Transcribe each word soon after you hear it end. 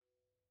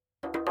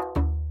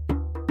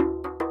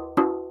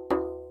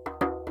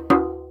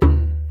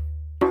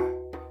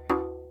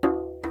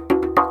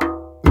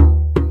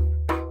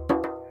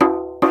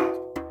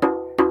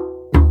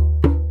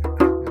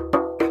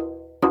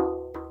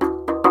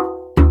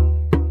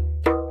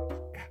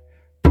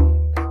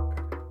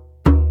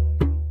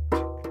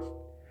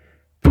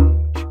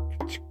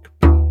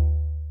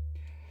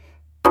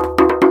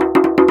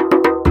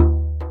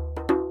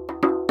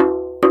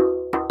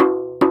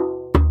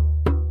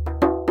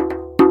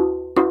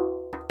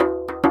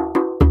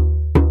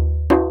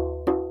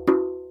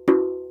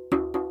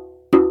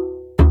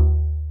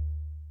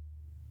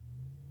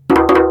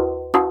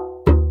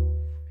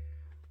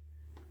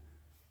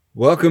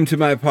Welcome to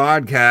my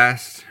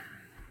podcast.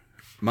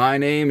 My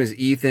name is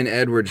Ethan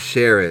Edward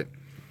Sherritt.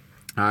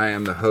 I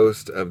am the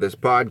host of this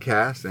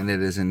podcast, and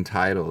it is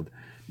entitled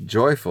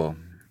Joyful,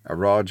 a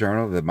raw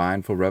journal of the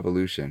mindful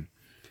revolution.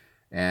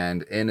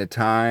 And in a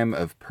time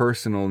of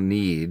personal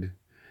need,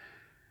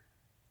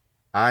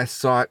 I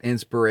sought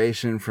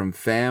inspiration from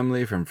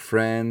family, from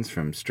friends,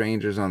 from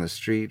strangers on the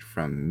street,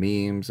 from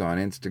memes on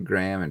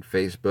Instagram and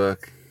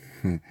Facebook,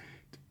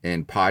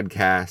 and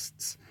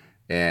podcasts,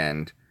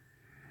 and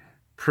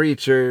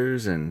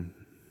preachers, and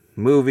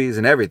movies,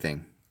 and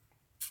everything.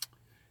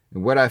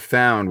 And what I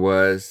found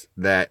was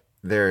that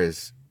there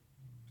is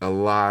a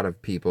lot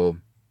of people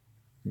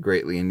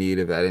greatly in need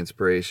of that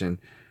inspiration.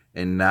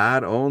 And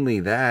not only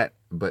that,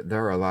 but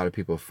there are a lot of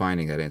people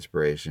finding that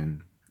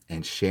inspiration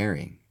and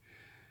sharing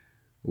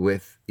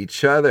with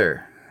each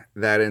other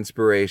that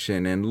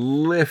inspiration and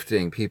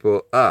lifting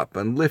people up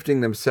and lifting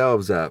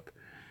themselves up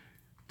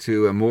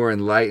to a more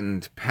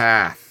enlightened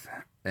path,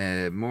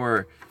 a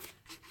more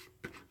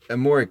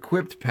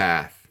equipped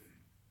path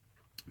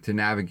to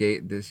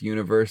navigate this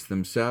universe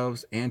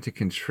themselves and to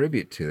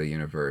contribute to the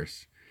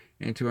universe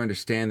and to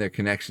understand their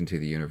connection to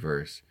the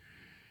universe.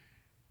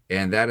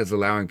 And that is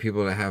allowing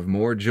people to have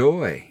more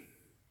joy,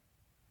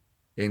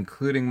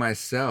 including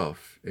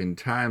myself, in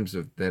times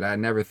that I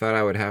never thought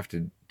I would have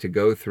to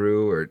go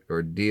through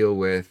or deal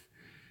with.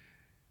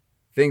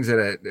 Things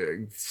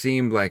that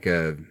seemed like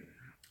a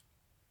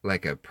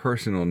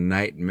personal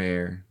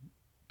nightmare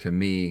to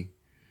me,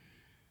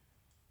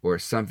 or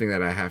something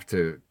that I have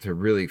to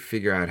really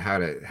figure out how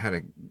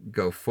to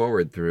go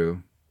forward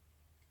through.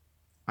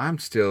 I'm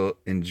still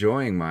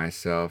enjoying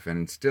myself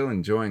and still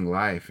enjoying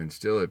life and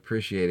still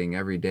appreciating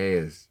every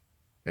day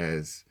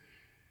as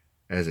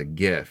a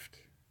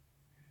gift.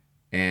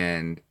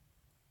 And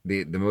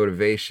the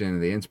motivation,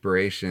 the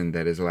inspiration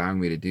that is allowing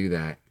me to do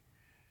that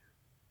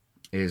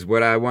is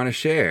what I want to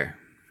share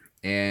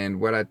and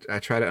what I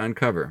try to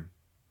uncover.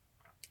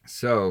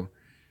 So,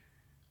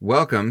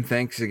 welcome.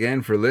 Thanks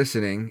again for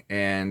listening.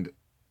 And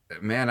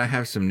man, I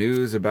have some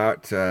news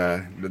about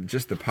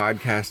just the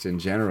podcast in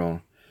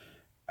general.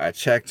 I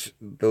checked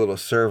the little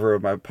server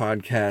of my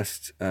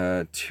podcast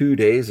 2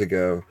 days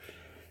ago,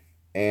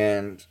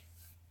 and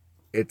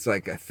it's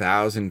like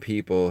 1,000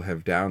 people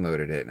have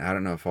downloaded it. And I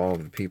don't know if all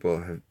of the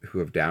people who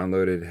have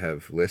downloaded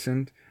have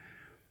listened,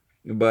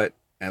 but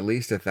at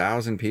least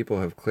 1,000 people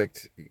have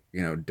clicked,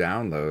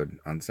 download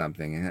on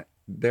something. And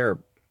there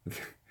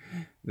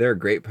are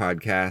great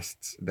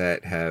podcasts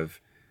that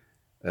have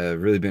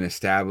really been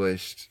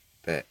established,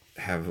 that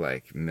have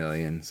like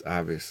millions,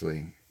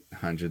 obviously,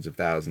 hundreds of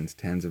thousands,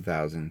 tens of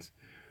thousands.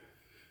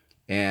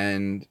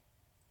 And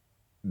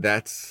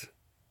that's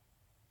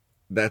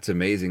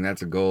amazing.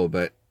 That's a goal.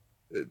 But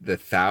the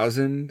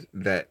 1,000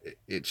 that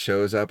it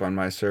shows up on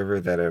my server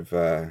that have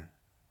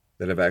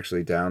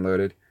actually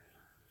downloaded,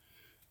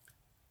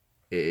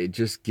 it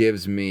just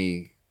gives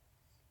me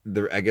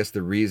I guess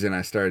the reason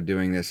I started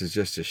doing this is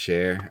just to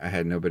share. I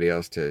had nobody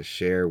else to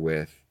share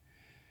with,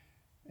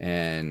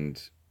 and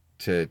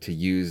to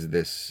use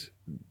this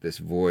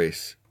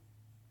voice.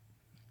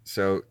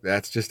 So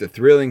that's just a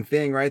thrilling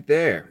thing right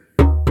there.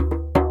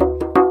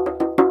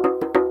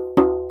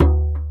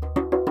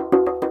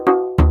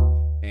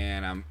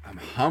 And I'm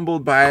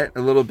humbled by it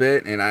a little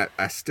bit, and I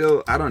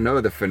don't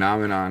know the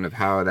phenomenon of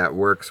how that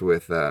works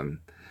with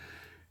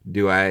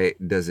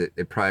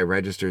it probably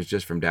registers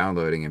just from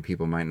downloading, and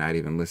people might not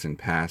even listen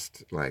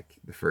past like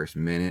the first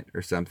minute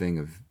or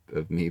something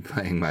of me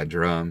playing my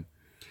drum.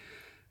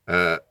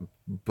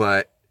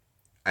 But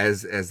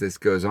as this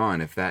goes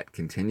on, if that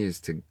continues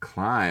to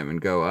climb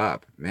and go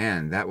up,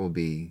 man, that will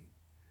be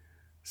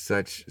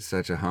such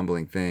a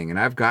humbling thing. And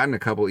I've gotten a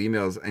couple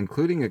emails,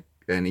 including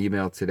an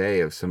email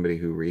today of somebody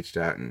who reached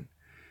out and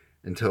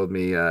told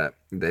me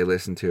they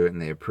listened to it and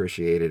they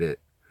appreciated it.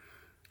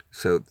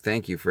 So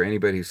thank you for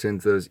anybody who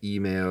sends those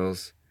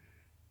emails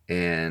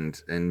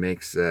and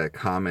makes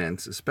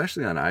comments,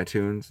 especially on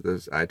iTunes.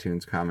 Those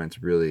iTunes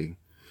comments really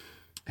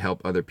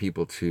help other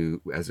people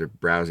as they're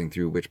browsing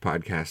through which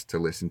podcasts to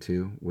listen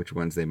to, which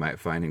ones they might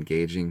find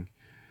engaging.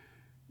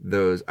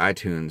 Those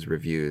iTunes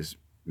reviews,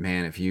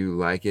 man, if you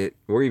like it,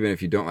 or even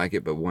if you don't like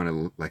it but want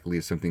to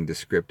leave something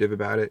descriptive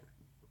about it,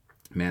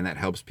 man, that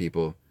helps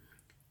people,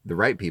 the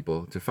right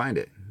people, to find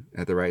it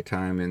at the right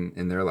time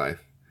in their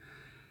life.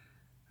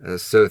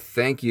 So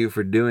thank you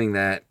for doing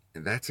that.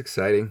 That's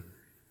exciting.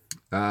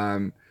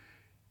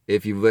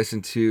 If you've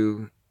listened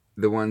to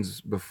the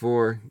ones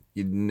before,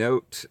 you'd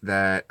note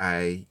that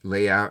I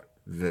lay out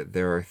that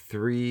there are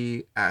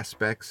 3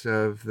 aspects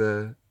of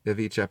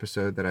each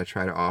episode that I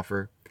try to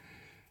offer.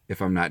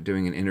 If I'm not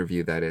doing an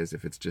interview, that is,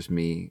 if it's just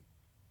me,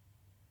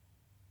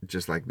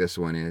 just like this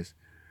one is.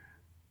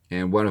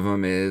 And one of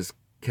them is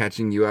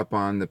catching you up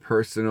on the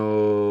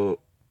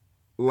personal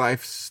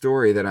life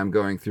story that I'm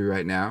going through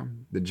right now,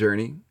 the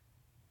journey.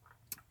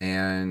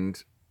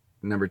 And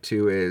number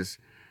 2 is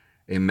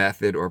a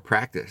method or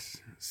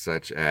practice,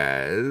 such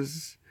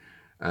as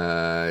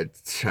Tai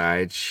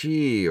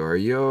Chi or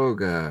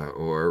yoga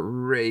or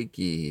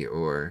Reiki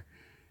or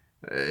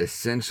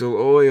essential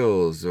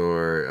oils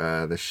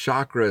or the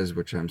chakras,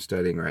 which I'm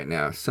studying right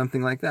now,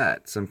 something like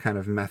that, some kind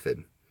of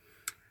method.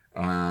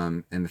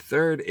 And the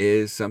third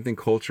is something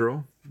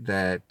cultural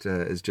that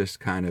is just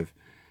kind of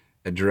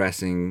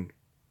addressing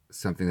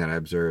something that I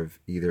observe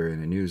either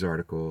in a news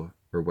article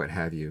or what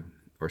have you,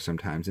 or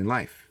sometimes in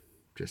life,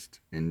 just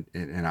in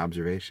an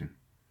observation.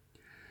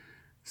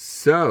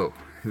 So,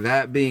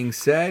 that being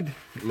said,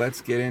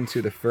 let's get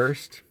into the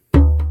first.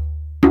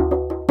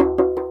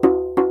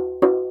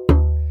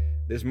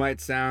 This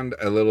might sound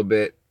a little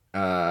bit,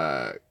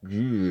 what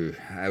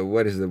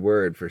is the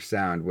word for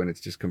sound when it's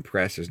just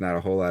compressed? There's not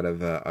a whole lot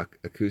of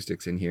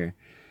acoustics in here.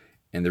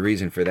 And the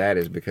reason for that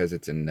is because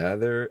it's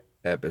another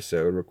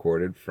episode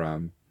recorded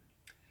from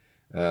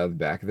the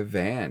back of the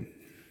van.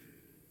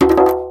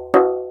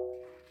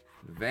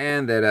 The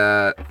van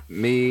that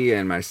me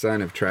and my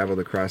son have traveled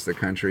across the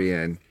country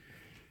and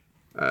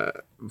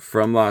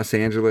from Los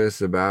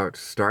Angeles about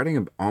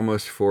starting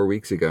almost 4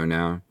 weeks ago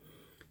now.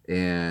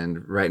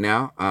 And right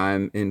now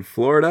I'm in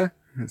Florida.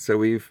 So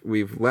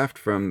we've left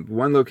from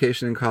one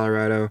location in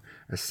Colorado,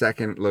 a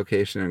second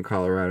location in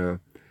Colorado,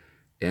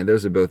 and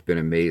those have both been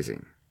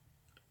amazing.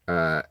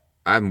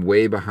 I'm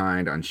way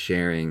behind on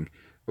sharing.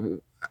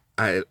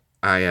 I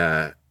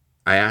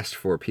asked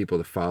for people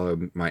to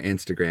follow my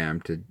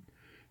Instagram to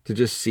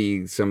just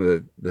see some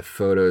of the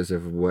photos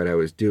of what I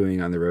was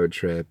doing on the road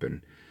trip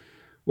and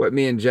what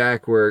me and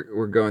Jack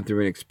were going through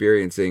and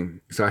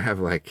experiencing. So I have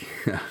like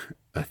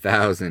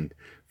 1,000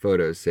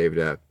 photos saved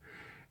up,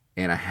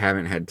 and I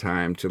haven't had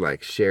time to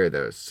like share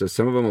those. So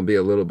some of them will be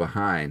a little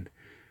behind.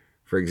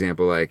 For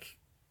example, like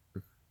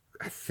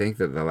I think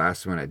that the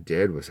last one I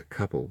did was a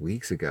couple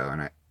weeks ago,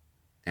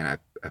 and I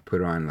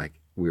put on like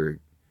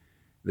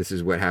this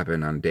is what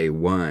happened on day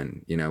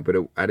one, but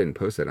I didn't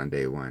post that on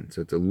day one.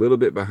 So it's a little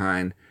bit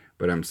behind,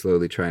 but I'm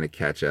slowly trying to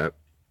catch up.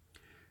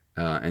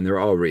 And they're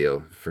all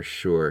real for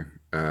sure.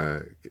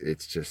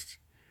 It's just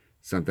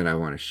something I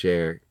want to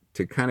share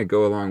to kind of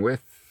go along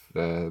with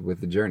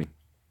the journey.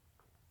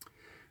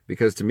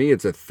 Because to me,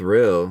 it's a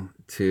thrill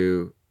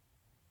to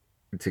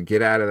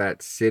get out of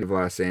that city of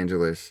Los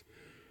Angeles.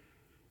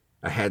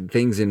 I had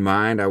things in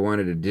mind I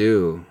wanted to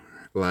do,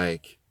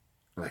 like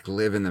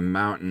live in the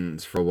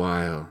mountains for a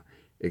while,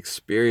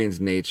 experience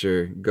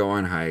nature, go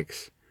on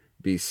hikes,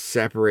 be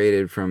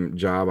separated from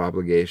job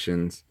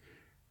obligations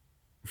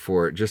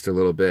for just a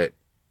little bit.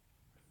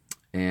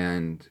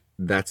 And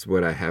that's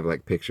what I have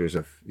like pictures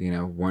of.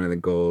 One of the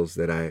goals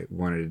that I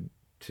wanted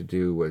to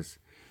do was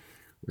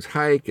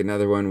hike.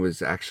 Another one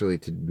was actually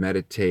to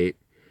meditate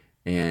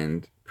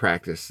and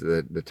practice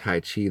the Tai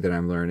Chi that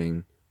I'm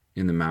learning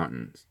in the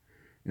mountains.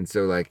 And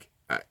so like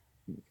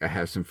I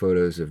have some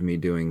photos of me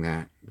doing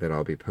that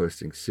I'll be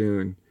posting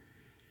soon.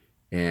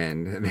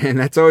 And man,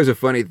 that's always a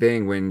funny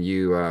thing when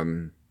you're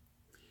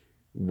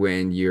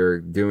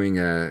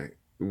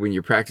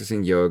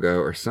practicing yoga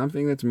or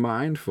something that's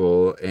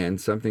mindful and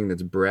something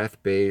that's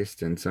breath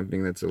based and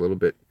something that's a little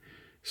bit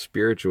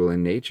spiritual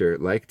in nature,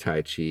 like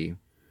Tai Chi,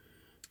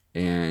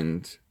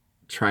 and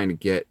trying to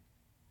get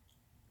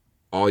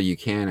all you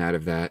can out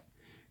of that,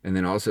 and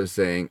then also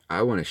saying,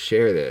 I want to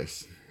share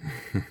this.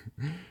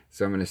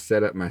 So I'm going to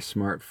set up my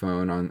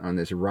smartphone on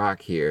this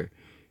rock here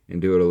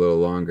and do it a little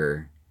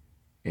longer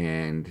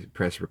and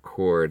press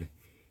record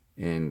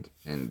and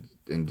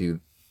do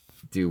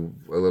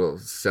a little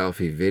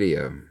selfie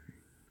video.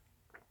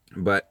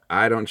 But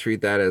I don't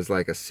treat that as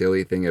like a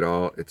silly thing at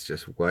all. It's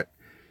just what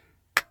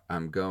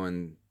I'm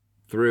going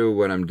through,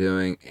 what I'm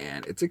doing,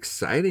 and it's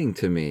exciting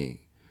to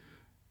me.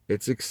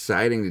 It's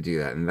exciting to do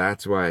that, and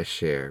that's why I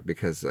share,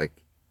 because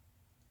like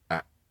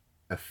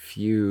a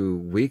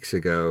few weeks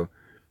ago,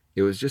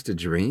 it was just a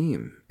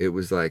dream. It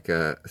was like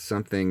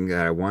something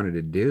that I wanted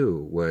to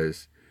do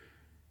was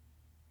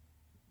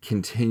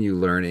continue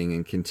learning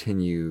and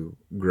continue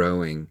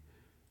growing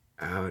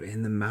out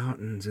in the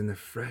mountains in the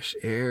fresh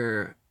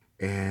air,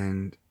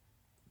 and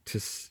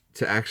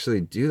to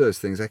actually do those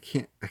things. I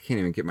can't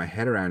even get my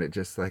head around it.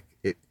 Just like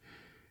it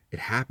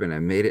happened. I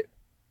made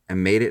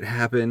it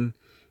happen.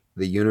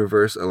 The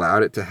universe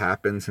allowed it to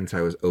happen since I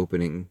was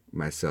opening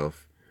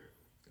myself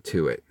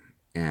to it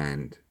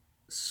and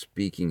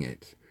speaking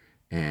it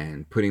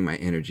and putting my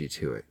energy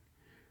to it.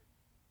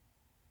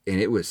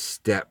 And it was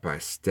step by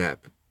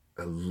step,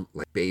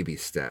 like baby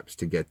steps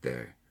to get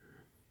there.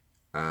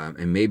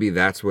 And maybe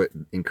that's what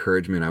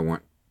encouragement I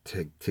want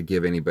to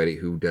give anybody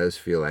who does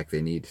feel like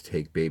they need to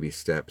take baby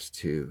steps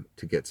to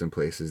get some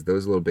places.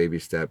 Those little baby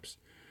steps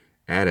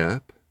add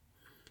up,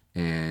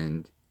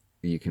 and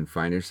you can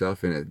find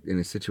yourself in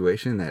a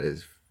situation that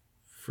is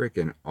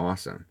freaking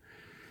awesome,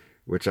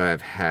 which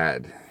I've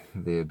had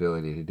the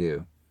ability to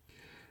do.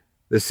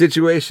 The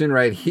situation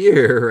right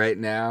here, right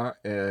now,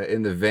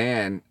 in the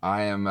van,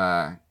 I'm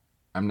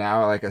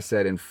now, like I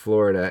said, in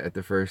Florida at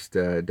the first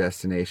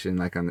destination,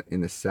 like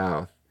in the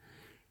South.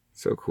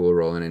 So cool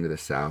rolling into the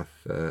South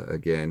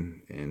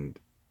again, and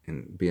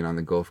being on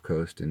the Gulf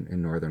Coast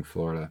in northern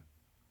Florida,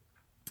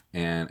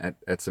 and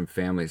at some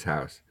family's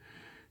house.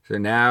 So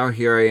now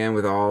here I am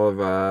with all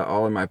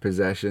of my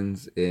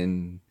possessions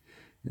in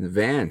in the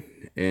van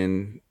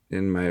in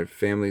my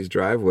family's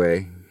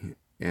driveway,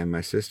 and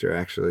my sister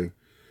actually,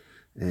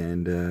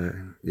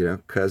 and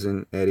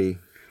cousin Eddie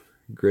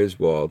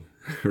Griswold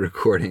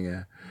recording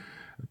a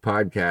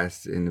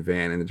podcast in the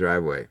van in the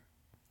driveway.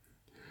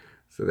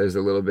 So there's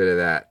a little bit of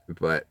that,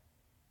 but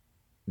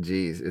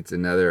geez, it's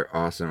another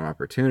awesome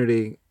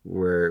opportunity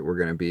where we're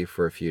going to be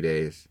for a few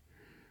days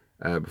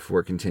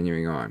before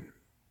continuing on.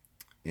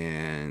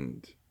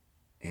 And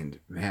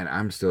man,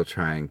 I'm still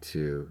trying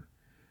to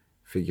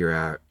figure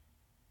out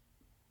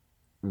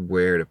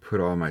where to put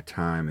all my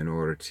time in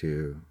order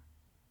to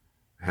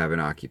have an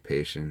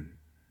occupation,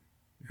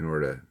 in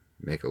order to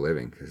make a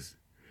living, because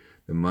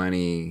the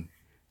money,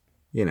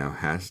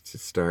 has to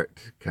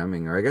start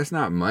coming. Or I guess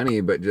not money,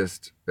 but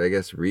just, I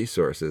guess,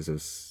 resources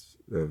of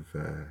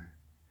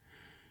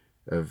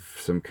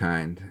some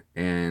kind.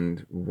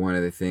 And one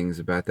of the things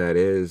about that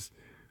is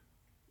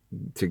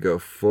to go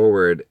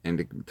forward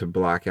and to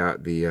block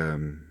out the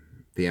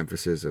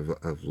emphasis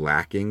of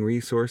lacking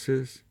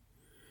resources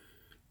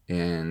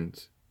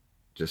and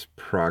just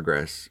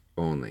progress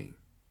only.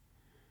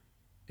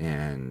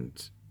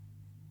 And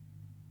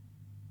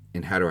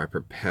how do I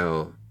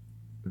propel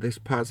this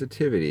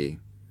positivity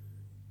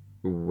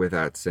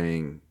without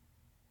saying,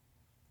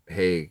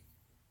 hey,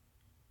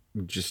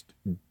 just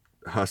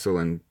hustle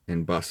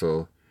and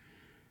bustle,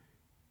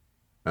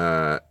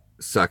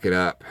 suck it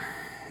up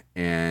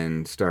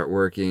and start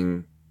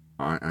working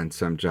on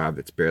some job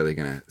that's barely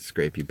gonna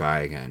scrape you by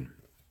again,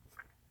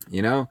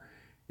 and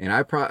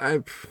I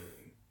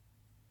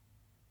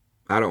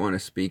don't want to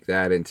speak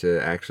that into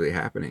actually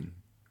happening,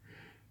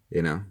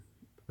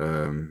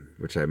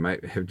 which I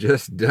might have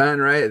just done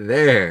right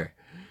there.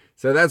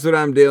 So that's what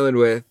I'm dealing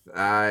with.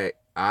 I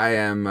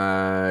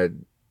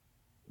am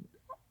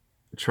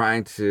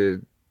trying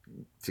to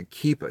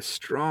keep a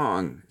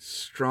strong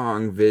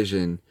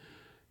vision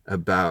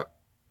about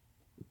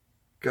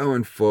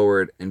going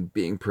forward and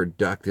being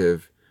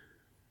productive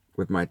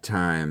with my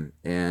time.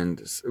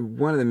 And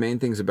one of the main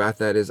things about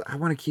that is I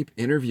want to keep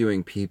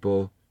interviewing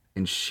people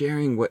and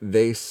sharing what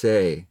they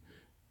say,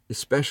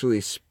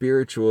 especially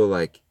spiritual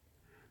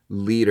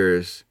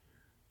leaders.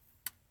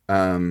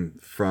 I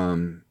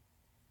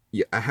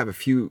have a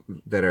few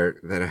that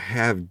I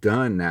have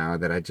done now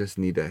that I just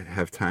need to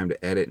have time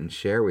to edit and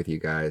share with you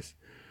guys.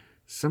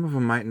 Some of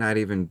them might not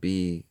even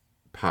be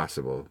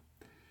possible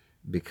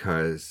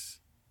because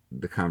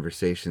the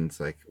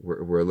conversations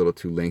were a little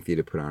too lengthy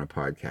to put on a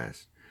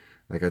podcast.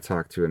 I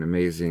talked to an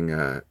amazing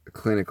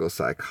clinical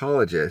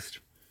psychologist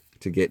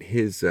to get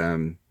his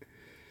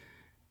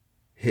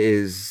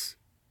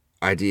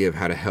idea of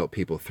how to help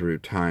people through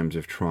times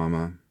of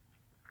trauma.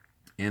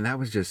 And that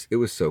was it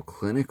was so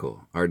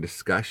clinical. Our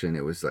discussion,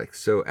 it was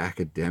so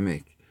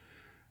academic.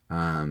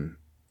 And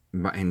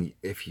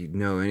if you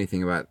know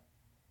anything about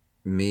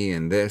me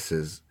and this,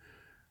 is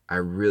I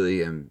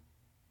really am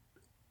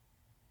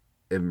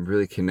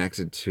really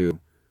connected to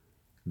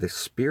the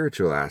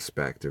spiritual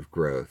aspect of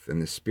growth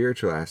and the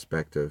spiritual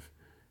aspect of,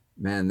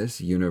 man,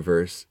 this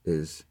universe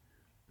is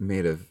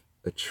made of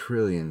a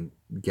trillion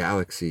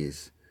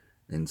galaxies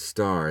and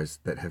stars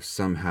that have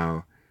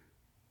somehow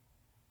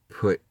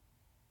put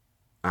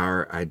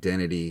our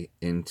identity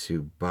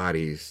into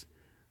bodies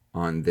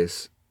on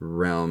this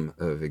realm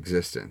of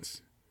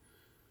existence.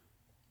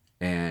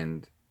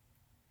 And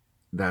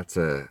that's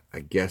I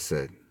guess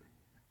a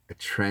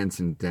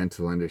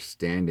transcendental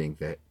understanding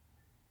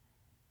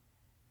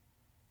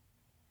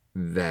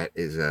that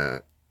is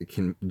it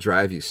can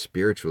drive you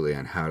spiritually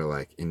on how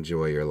to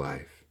enjoy your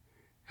life,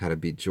 how to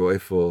be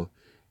joyful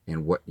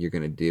in what you're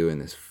going to do in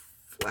this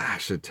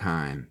flash of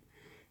time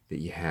that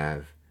you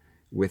have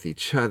with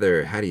each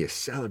other. How do you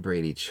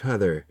celebrate each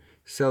other,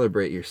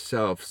 celebrate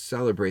yourself,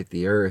 celebrate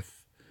the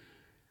earth,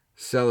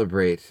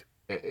 celebrate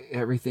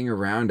everything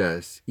around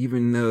us,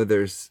 even though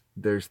there's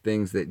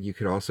things that you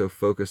could also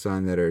focus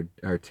on that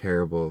are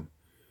terrible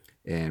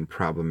and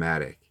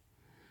problematic.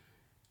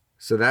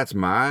 So that's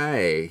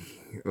my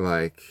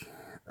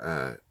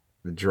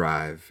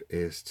drive,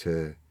 is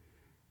to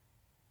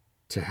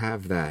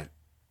have that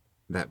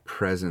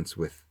presence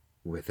with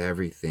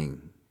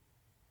everything.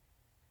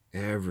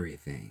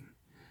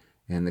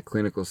 And the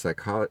clinical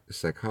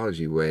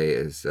psychology way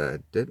is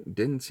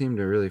didn't seem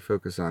to really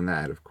focus on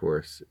that. Of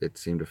course, it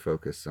seemed to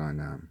focus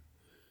on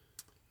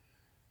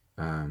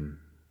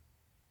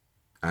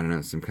I don't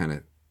know,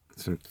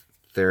 some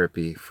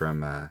therapy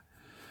from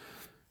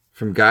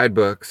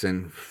guidebooks,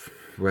 and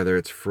whether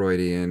it's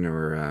Freudian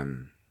or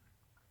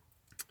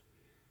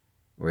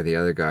the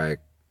other guy,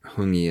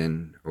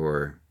 Jungian,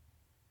 or,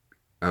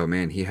 oh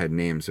man, he had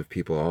names of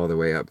people all the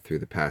way up through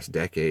the past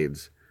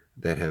decades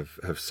that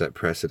have set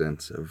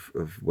precedents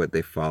of what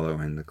they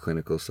follow in the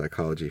clinical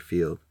psychology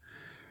field.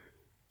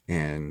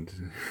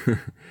 And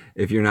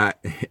if you're not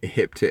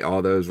hip to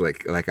all those,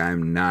 like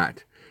I'm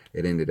not,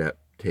 it ended up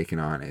taking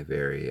on a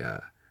very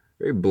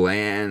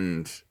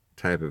bland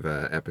type of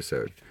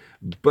episode.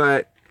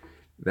 But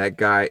that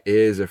guy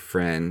is a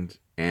friend,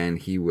 and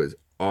he was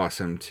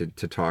awesome to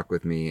talk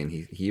with me, and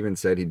he even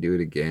said he'd do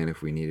it again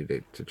if we needed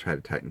it to try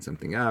to tighten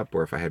something up,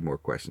 or if I had more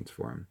questions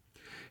for him.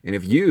 And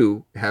if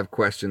you have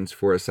questions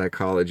for a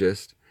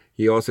psychologist,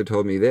 he also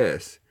told me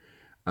this,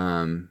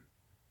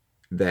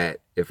 that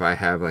if I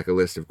have like a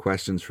list of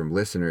questions from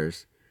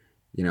listeners,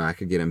 I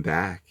could get him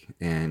back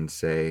and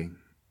say,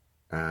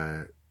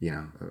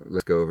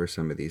 let's go over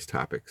some of these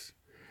topics.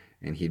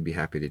 And he'd be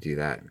happy to do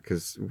that,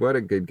 because what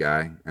a good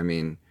guy. I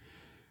mean,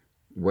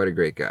 what a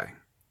great guy.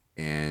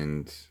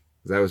 And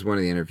that was one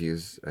of the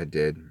interviews I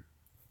did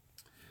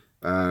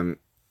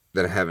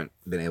that I haven't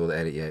been able to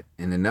edit yet.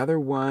 And another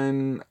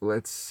one,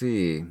 let's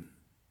see.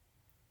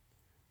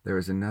 There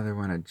was another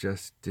one I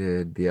just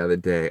did the other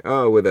day.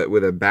 Oh, with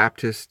a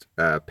Baptist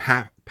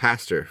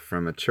pastor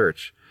from a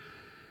church.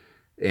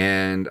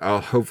 And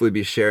I'll hopefully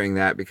be sharing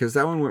that, because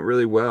that one went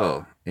really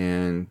well.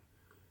 And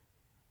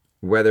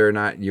whether or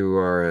not you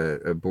are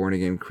a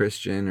born-again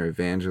Christian or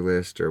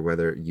evangelist, or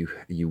whether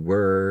you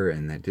were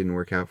and that didn't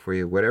work out for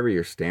you, whatever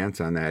your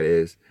stance on that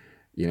is,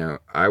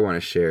 I want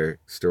to share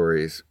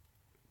stories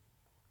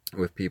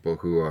with people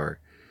who are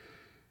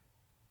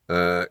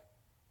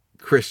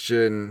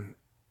Christian,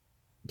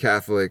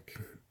 Catholic,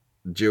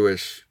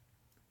 Jewish,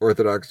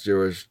 Orthodox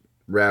Jewish,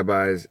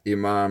 rabbis,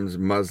 imams,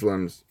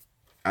 Muslims.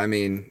 I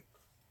mean,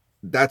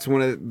 that's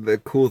one of the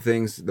cool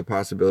things, the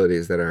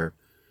possibilities that are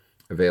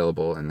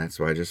available. And that's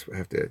why I just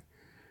have to,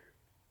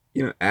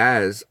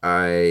 as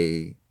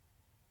I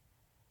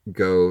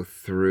go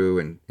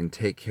through and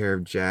take care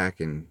of Jack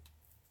and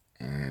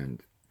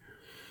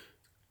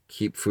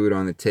keep food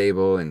on the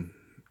table, and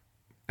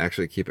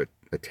actually keep a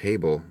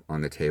table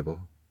on the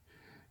table,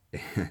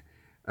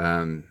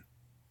 no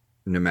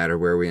matter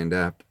where we end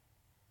up,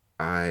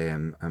 I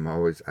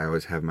always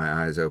have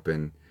my eyes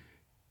open,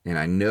 and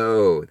I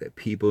know that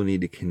people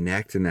need to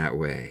connect in that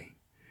way.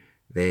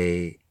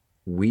 If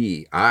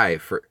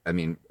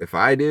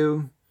I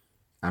do,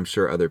 I'm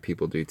sure other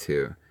people do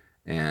too.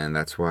 And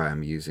that's why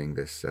I'm using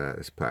this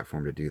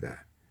platform to do that.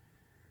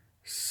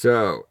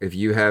 So if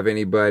you have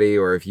anybody,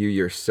 or if you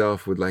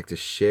yourself would like to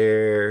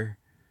share,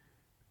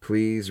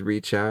 please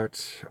reach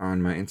out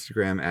on my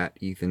Instagram at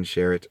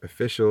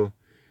EthanSherrittOfficial,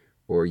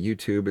 or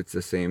YouTube, it's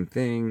the same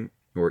thing,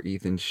 or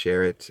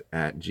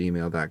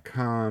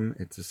EthanSherritt@gmail.com,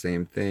 it's the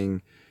same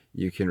thing.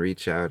 You can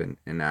reach out and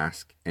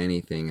ask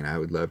anything, and I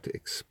would love to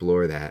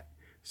explore that,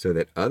 so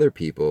that other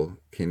people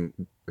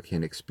can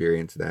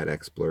experience that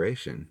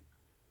exploration.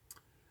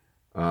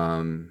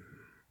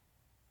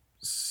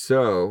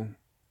 So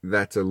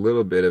that's a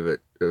little bit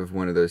of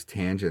one of those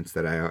tangents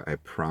that I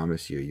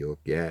promise you'll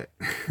get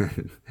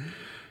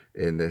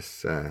in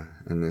this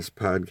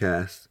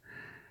podcast.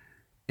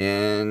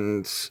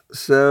 And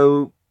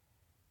so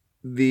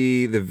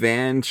the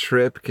van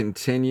trip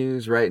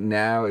continues. Right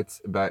now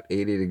it's about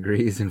 80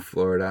 degrees in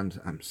Florida.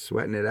 I'm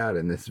sweating it out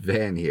in this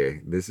van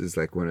here. This is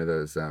like one of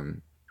those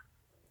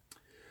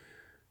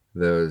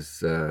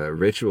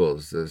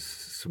rituals, those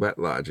sweat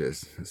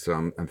lodges. So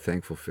I'm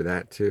thankful for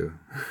that too.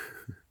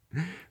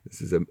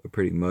 This is a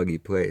pretty muggy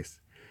place.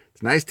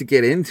 It's nice to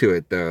get into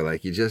it though.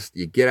 Like you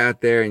get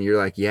out there and you're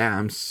like, yeah,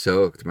 I'm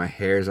soaked. My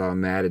hair's all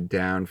matted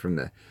down from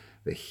the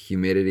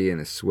humidity and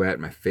the sweat.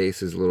 My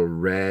face is a little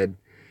red,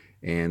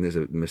 and there's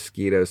a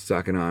mosquito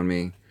sucking on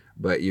me.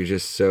 But you're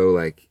just so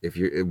like,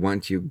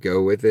 once you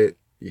go with it,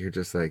 you're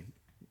just like,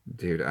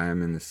 dude,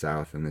 I'm in the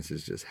South and this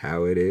is just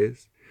how it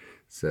is.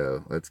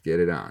 So let's get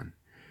it on.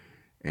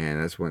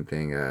 And that's one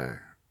thing that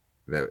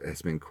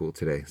has been cool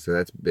today. So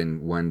that's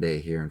been one day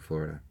here in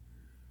Florida.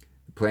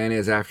 The plan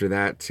is after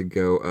that to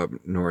go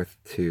up north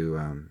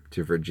to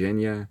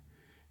Virginia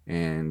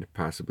and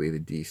possibly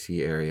the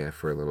DC area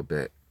for a little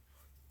bit.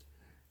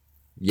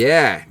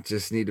 Yeah,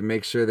 just need to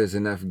make sure there's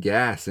enough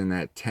gas in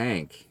that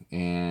tank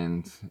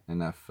and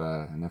enough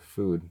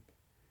food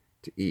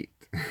to eat.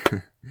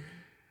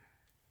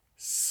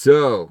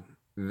 So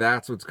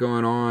that's what's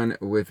going on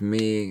with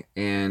me.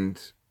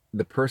 And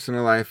the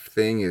personal life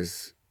thing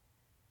is,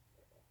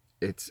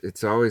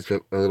 it's always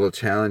a little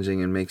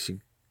challenging, and makes you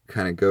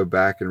kind of go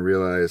back and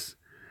realize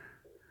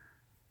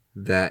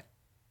that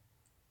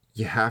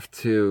you have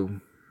to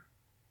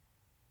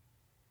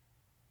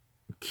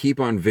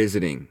keep on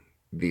visiting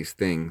these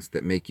things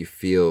that make you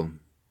feel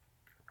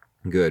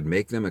good.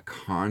 Make them a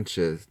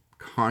conscious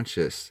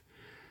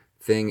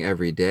thing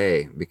every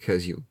day,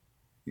 because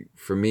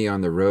for me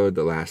on the road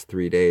the last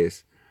 3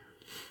 days,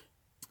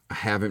 I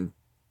haven't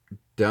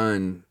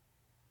done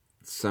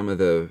some of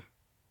the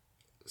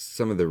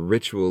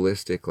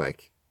ritualistic,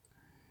 like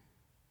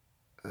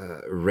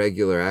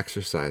regular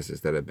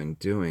exercises that I've been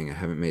doing. I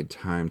haven't made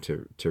time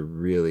to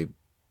really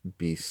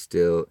be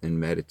still and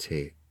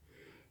meditate.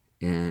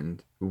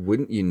 And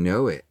wouldn't you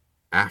know it,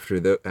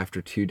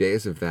 after 2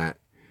 days of that,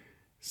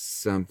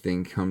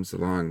 something comes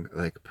along,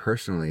 like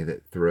personally,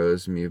 that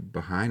throws me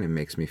behind and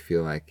makes me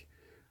feel like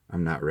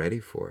I'm not ready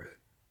for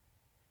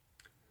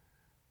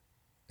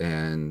it,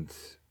 and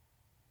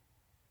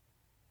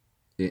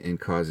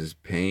causes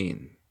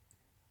pain.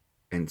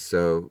 And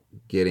so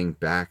getting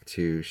back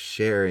to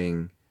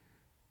sharing,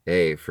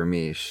 for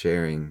me,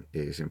 sharing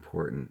is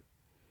important.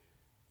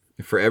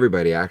 for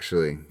everybody,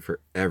 actually, for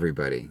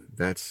everybody.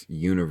 That's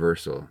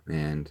universal.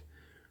 And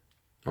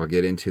I'll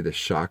get into the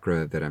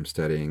chakra that I'm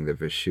studying, the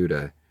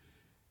Vishuddha,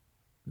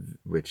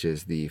 which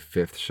is the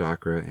fifth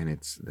chakra, and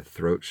it's the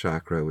throat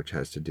chakra, which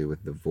has to do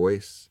with the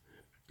voice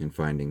and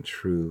finding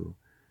true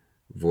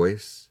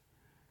voice,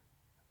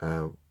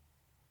 uh,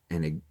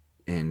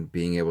 and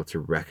being able to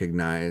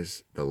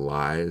recognize the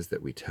lies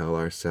that we tell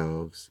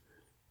ourselves,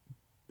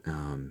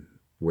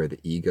 where the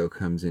ego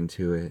comes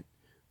into it,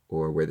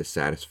 or where the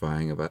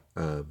satisfying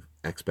of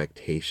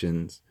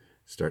expectations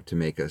start to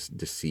make us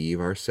deceive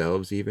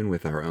ourselves even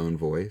with our own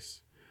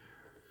voice.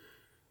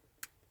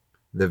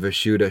 The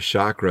Vishuddha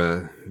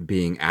chakra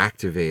being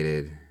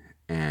activated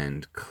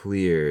and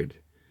cleared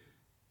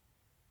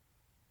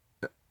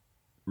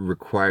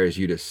requires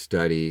you to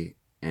study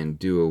and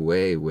do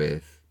away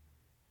with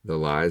the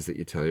lies that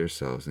you tell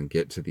yourselves and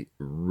get to the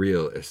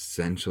real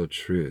essential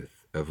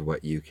truth of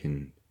what you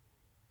can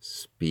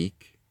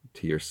speak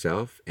to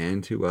yourself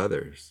and to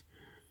others.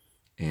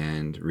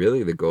 And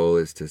really the goal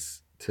is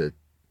to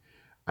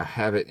I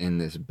have it in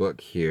this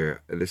book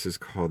here. This is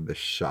called the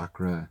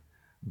Chakra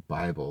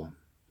Bible,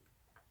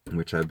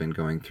 which I've been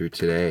going through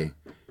today,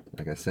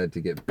 like I said,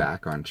 to get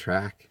back on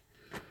track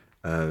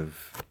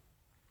of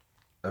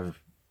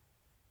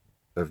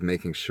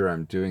making sure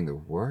I'm doing the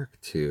work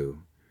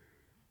to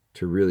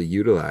really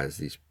utilize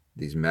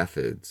these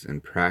methods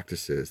and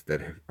practices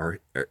that are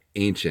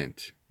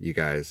ancient, you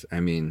guys. I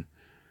mean,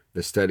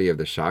 the study of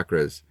the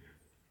chakras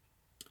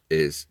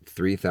is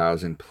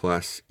 3,000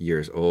 plus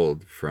years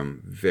old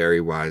from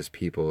very wise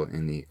people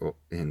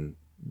in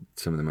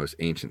some of the most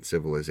ancient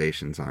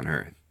civilizations on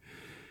Earth.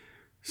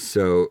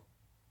 So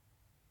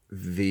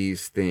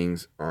these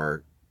things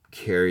are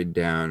carried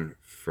down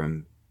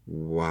from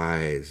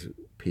wise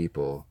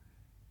people,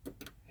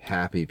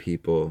 happy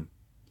people,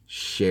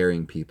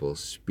 sharing people,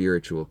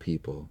 spiritual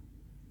people.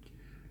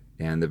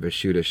 And the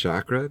Vishuddha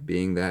chakra,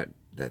 being that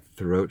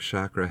throat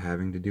chakra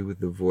having to do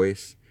with the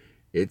voice,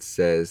 it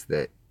says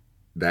that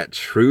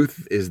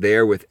truth is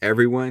there with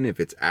everyone if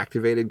it's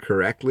activated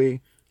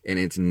correctly, and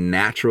it's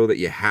natural that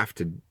you have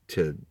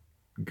to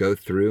go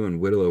through and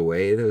whittle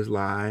away those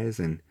lies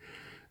and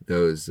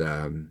those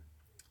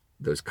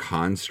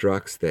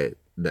constructs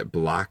that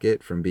block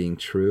it from being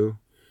true.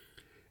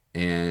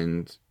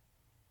 And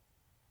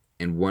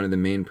one of the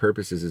main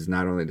purposes is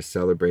not only to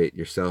celebrate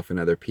yourself and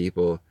other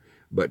people,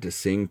 but to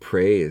sing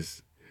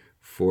praise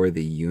for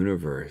the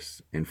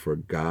universe and for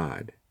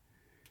God.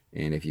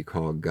 And if you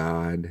call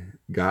God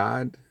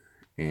God,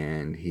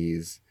 and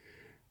he's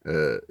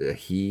a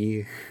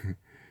he,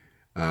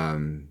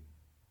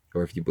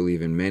 or if you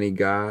believe in many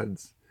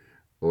gods,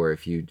 or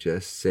if you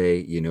just say,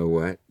 you know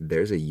what,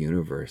 there's a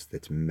universe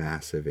that's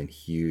massive and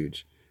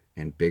huge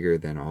and bigger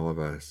than all of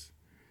us,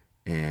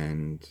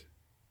 and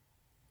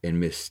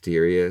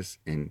mysterious,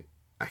 and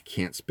I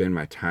can't spend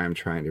my time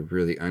trying to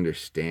really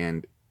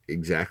understand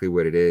exactly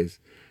what it is.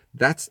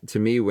 That's, to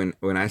me, when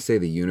I say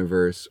the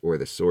universe or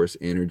the source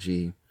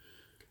energy,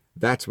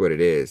 that's what it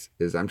is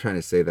I'm trying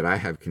to say that I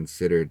have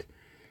considered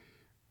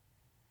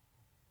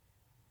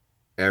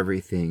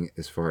everything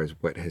as far as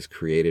what has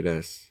created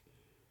us,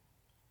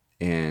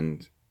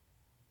 and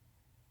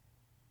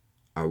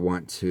I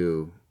want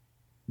to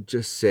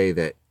just say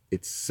that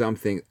it's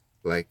something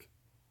like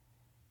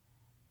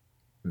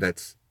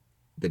that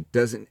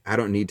doesn't, I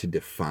don't need to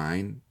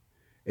define.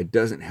 It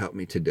doesn't help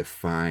me to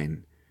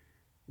define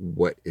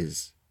what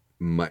is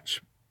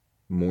much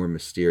more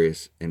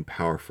mysterious and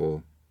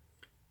powerful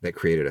that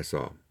created us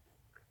all.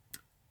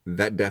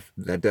 That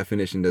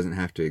definition doesn't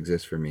have to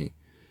exist for me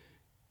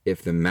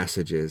if the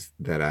messages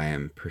that I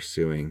am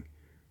pursuing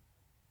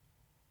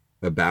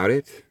about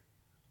it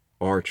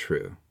are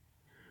true.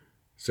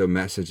 So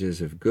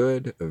messages of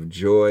good, of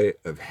joy,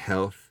 of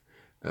health,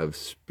 of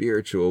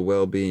spiritual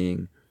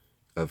well-being,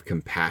 of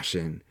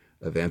compassion,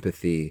 of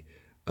empathy,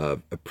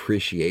 of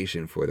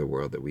appreciation for the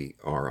world that we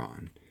are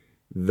on.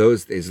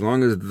 Those, as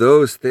long as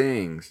those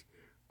things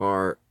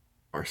are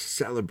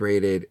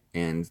celebrated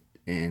and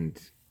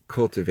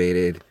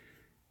cultivated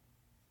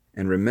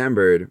and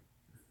remembered,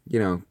 you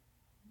know,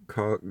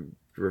 call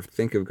or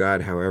think of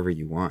God however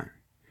you want.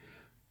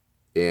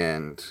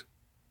 And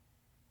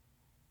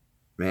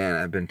man,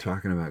 I've been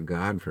talking about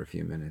God for a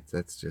few minutes.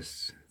 That's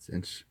just,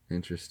 it's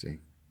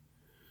interesting.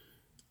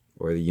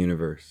 Or the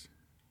universe.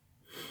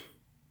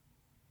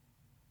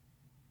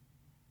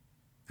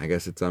 I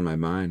guess it's on my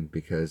mind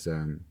because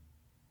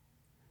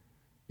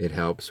it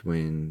helps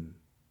when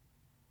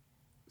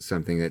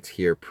something that's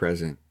here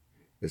present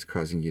is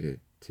causing you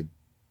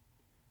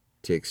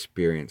to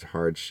experience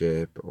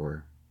hardship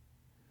or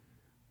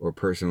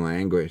personal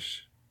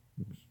anguish.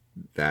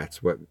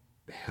 That's what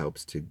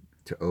helps to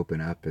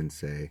open up and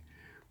say,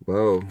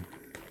 whoa,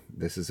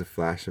 this is a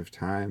flash of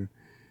time.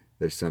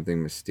 There's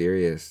something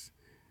mysterious.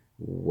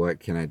 What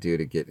can I do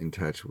to get in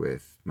touch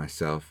with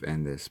myself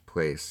and this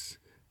place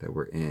that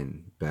we're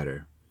in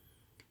better?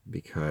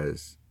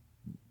 Because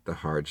the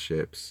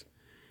hardships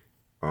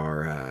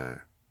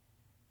are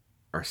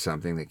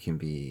something that can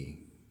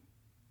be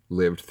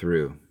lived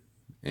through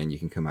and you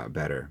can come out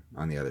better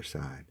on the other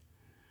side.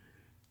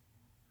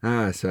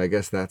 So I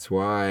guess that's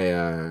why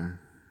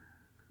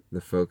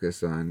the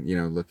focus on,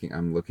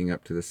 I'm looking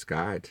up to the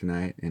sky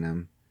tonight, and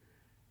I'm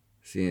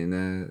seeing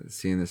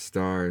the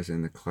stars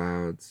and the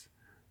clouds,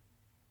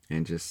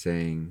 and just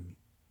saying,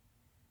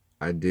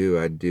 I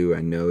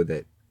know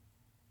that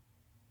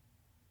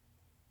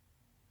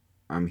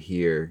I'm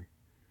here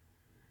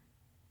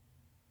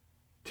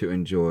to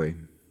enjoy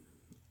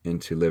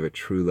and to live a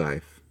true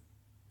life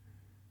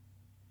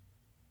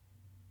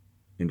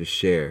and to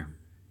share,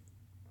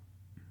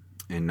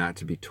 and not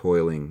to be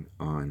toiling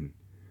on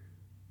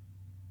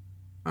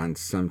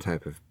some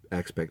type of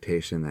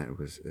expectation that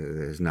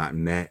is not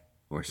met,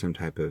 or some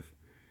type of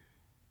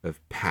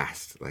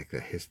past, like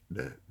the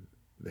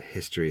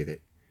history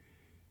that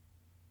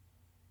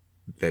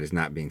is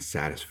not being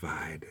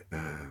satisfied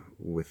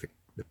with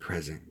the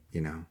present.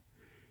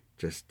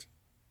 Just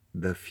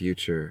the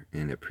future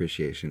and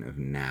appreciation of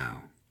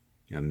now.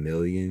 A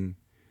million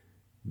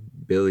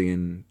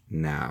billion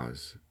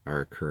nows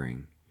are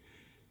occurring,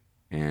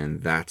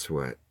 and that's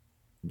what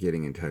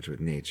getting in touch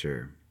with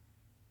nature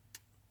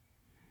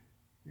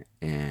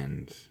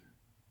and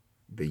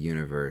the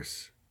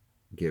universe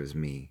gives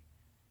me.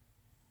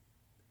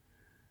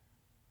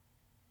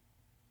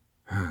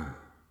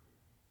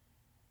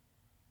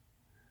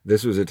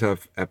 This was a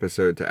tough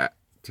episode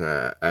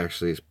to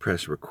actually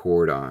press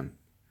record on.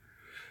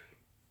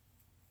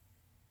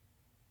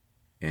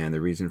 And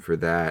the reason for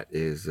that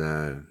is,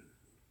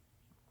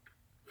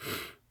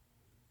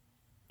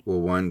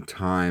 one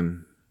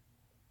time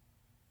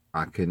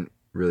I couldn't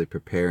really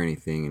prepare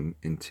anything,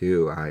 and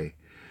two,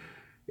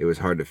 it was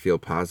hard to feel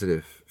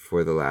positive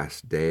for the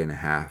last day and a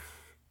half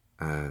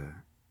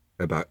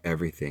about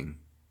everything.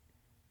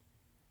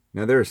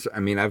 Now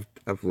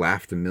I've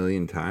laughed a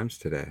million times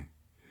today.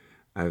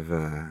 I've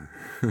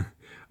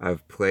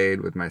I've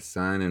played with my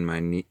son and my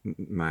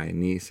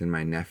niece and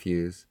my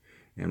nephews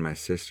and my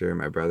sister and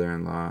my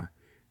brother-in-law.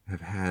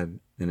 Have had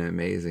an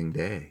amazing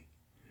day.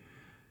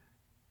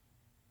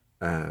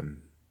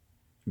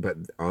 But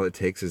all it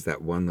takes is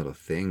that one little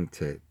thing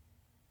to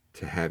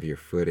have your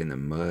foot in the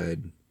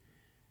mud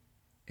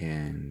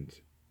and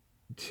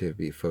to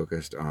be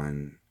focused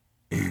on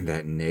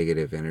that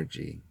negative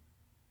energy.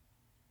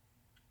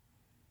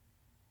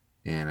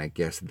 And I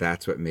guess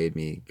that's what made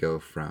me go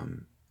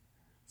from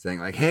saying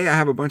like, hey, I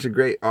have a bunch of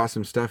great,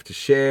 awesome stuff to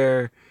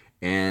share,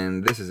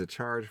 and this is a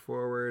charge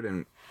forward,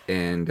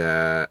 and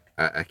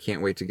I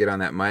can't wait to get on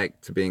that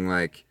mic, to being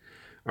like,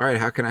 all right,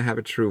 how can I have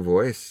a true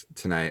voice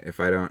tonight if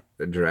I don't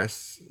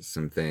address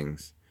some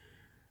things?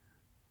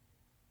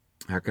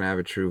 How can I have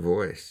a true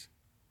voice?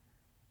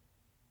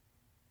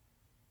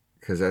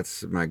 Because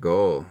that's my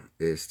goal,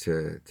 is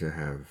to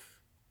have,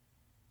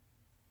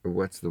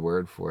 what's the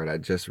word for it? I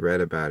just read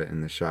about it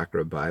in the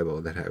Chakra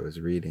Bible that I was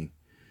reading.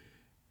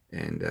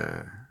 And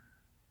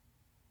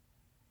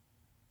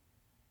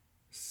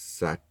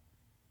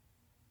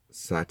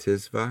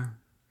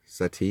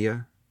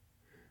Satya.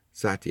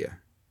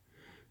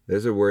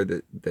 There's a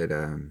word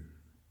that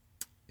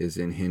is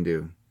in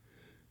Hindu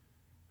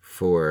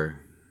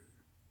for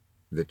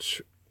the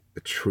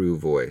true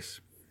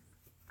voice.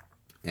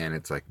 And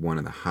it's like one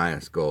of the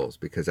highest goals,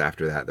 because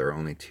after that there are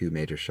only 2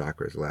 major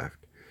chakras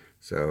left.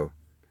 So,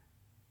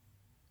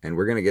 and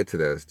we're going to get to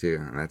those too,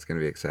 and that's going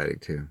to be exciting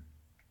too.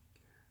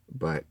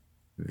 But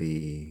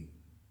the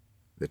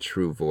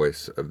true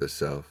voice of the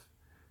self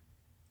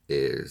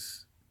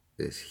is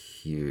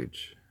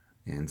huge,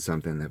 and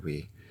something that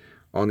we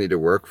all need to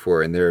work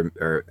for, and there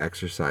are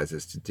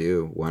exercises to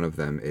do. One of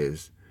them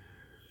is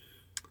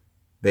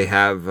they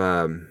have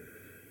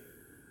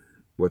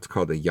what's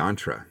called a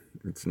yantra.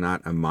 It's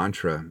not a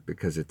mantra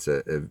because it's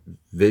a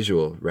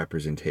visual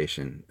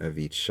representation of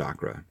each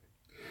chakra.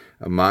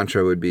 A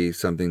mantra would be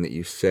something that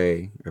you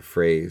say, a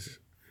phrase,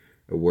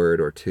 a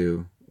word or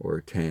 2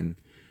 or 10,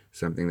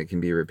 something that can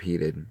be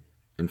repeated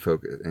and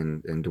focus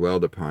and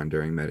dwelled upon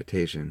during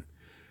meditation.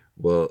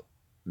 Well,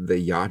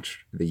 the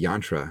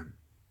yantra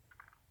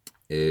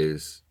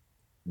is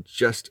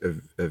just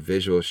a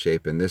visual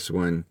shape, and this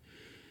one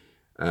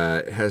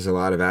has a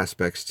lot of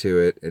aspects to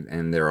it,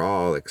 and they're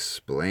all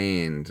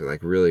explained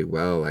like really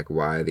well, like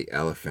why the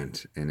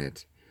elephant in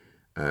it.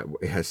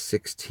 It has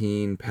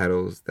 16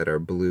 petals that are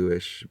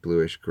bluish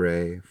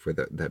gray for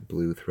that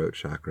blue throat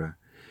chakra,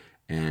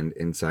 and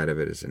inside of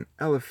it is an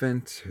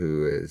elephant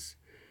who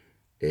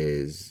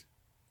is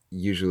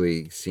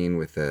usually seen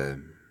with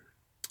a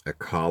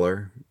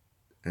collar,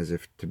 as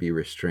if to be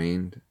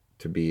restrained,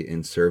 to be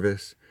in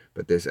service.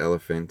 But this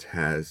elephant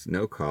has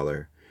no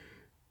collar,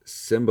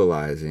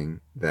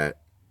 symbolizing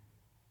that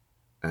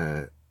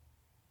the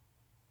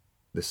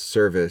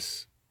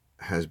service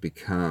has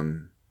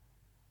become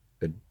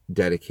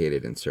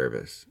dedicated in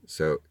service.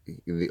 So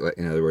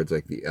in other words,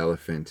 like the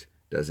elephant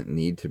doesn't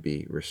need to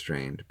be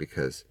restrained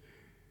because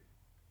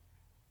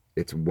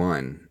it's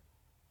one.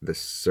 The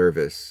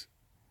service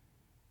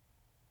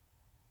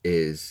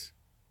is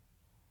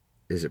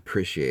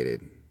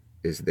appreciated,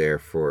 is there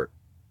for,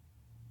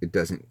 it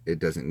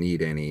doesn't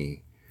need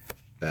any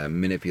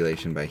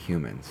manipulation by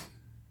humans.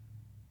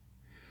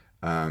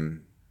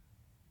 And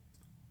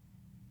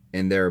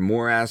there are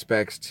more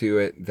aspects to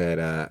it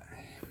that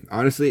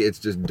honestly, it's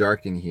just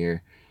dark in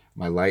here.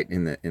 My light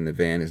in the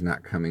van is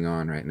not coming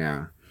on right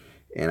now,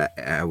 and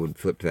I would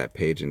flip to that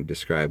page and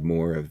describe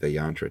more of the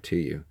yantra to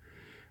you.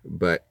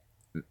 But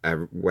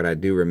what I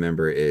do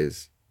remember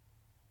is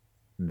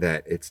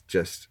that it's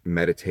just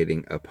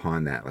meditating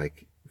upon that,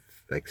 like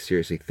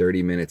seriously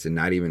 30 minutes, and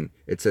not even,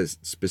 it says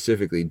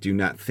specifically, do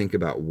not think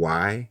about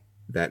why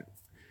that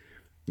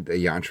the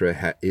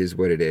yantra is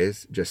what it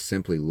is. Just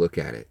simply look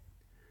at it.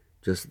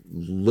 Just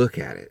look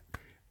at it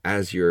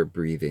as you're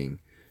breathing,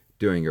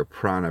 doing your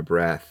prana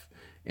breath,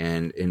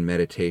 and in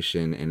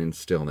meditation and in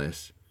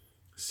stillness.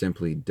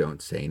 Simply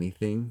don't say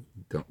anything.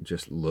 Don't,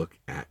 just look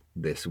at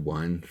this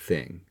one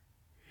thing.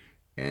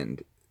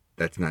 And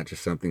that's not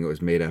just something that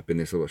was made up in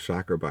this little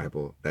chakra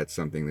Bible. That's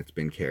something that's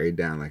been carried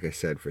down, like I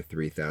said, for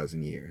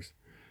 3,000 years.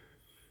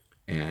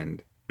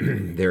 And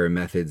there are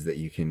methods that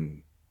you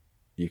can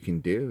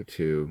do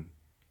to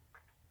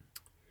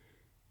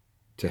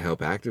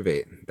help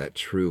activate that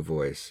true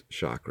voice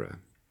chakra.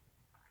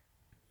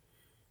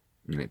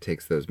 And it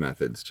takes those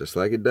methods, just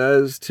like it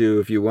does to,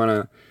 if you want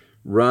to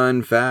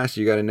run fast,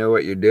 you got to know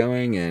what you're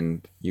doing,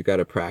 and you got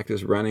to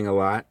practice running a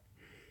lot.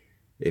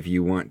 If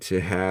you want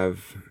to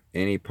have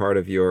any part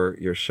of your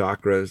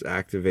chakras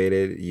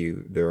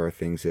activated, there are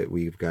things that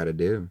we've got to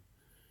do.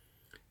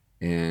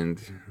 And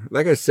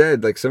like I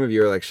said, like some of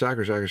you are like,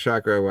 chakra, chakra,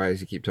 chakra, why does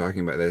he keep talking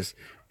about this?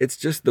 It's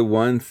just the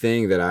one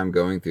thing that I'm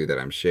going through that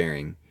I'm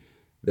sharing.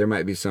 There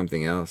might be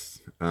something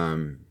else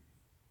that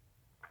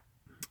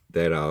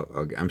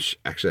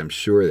I'm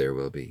sure there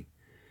will be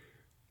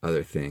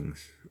other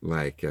things,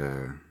 like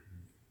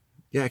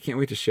I can't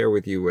wait to share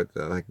with you what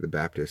the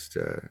Baptist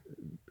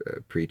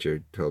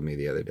preacher told me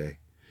the other day.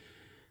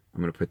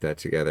 I'm going to put that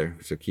together,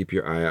 so keep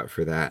your eye out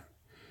for that.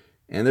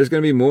 And there's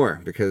going to be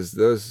more, because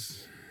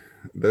those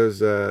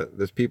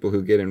people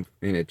who get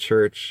in a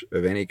church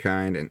of any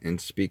kind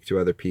and speak to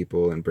other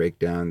people and break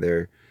down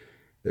their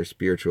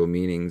spiritual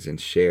meanings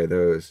and share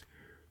those,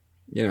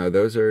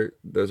 those are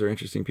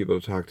interesting people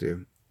to talk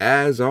to,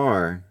 as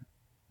are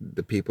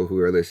the people who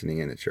are listening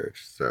in the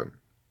church. So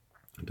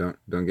don't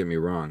get me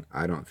wrong.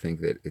 I don't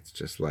think that it's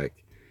just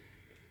like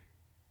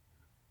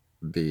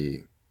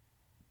the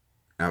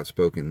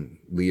outspoken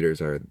leaders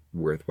are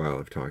worthwhile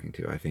of talking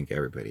to. I think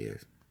everybody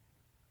is.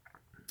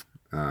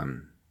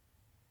 And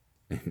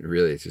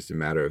really, it's just a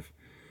matter of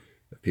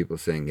people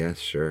saying, yes,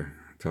 sure,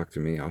 talk to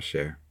me, I'll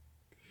share.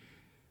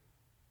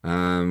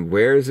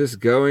 Where is this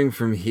going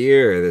from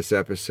here, this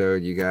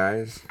episode, you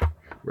guys?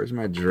 Where's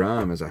my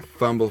drum as I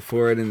fumble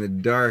for it in the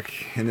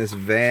dark in this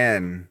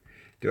van?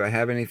 Do I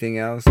have anything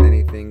else?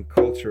 Anything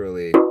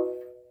culturally?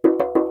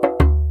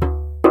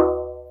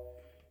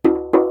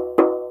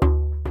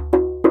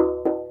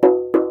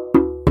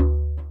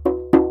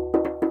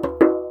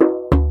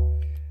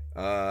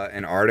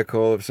 An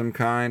article of some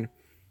kind?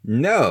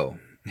 No.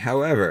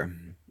 However,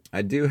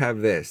 I do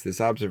have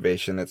this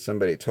observation that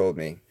somebody told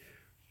me.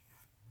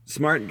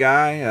 Smart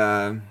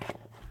guy,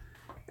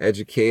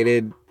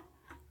 educated,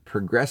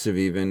 progressive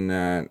even,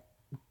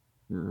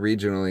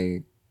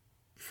 regionally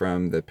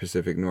from the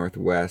Pacific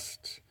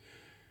Northwest.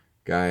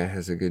 Guy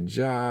has a good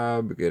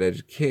job, good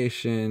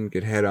education,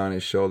 good head on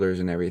his shoulders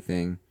and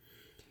everything.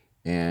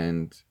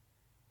 And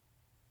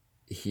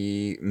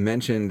he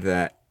mentioned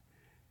that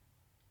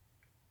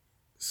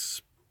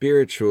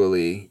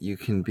spiritually you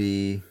can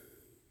be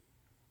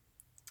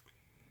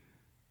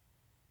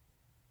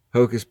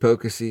hocus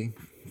pocusy.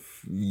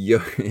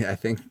 I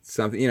think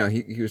something,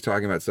 he was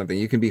talking about something.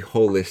 You can be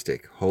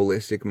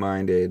holistic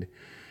minded,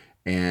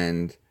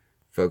 and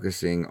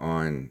focusing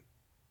on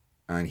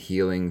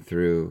healing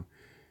through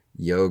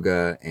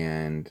yoga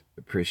and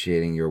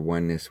appreciating your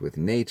oneness with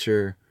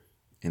nature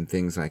and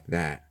things like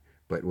that.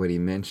 But what he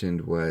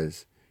mentioned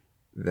was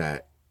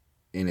that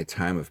in a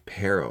time of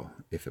peril,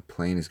 if a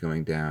plane is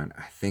going down,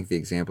 I think the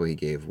example he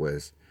gave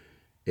was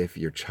if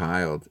your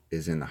child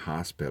is in the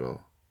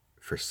hospital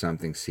for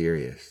something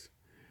serious,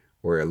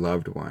 or a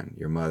loved one,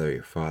 your mother,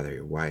 your father,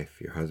 your wife,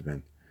 your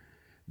husband,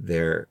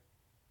 they're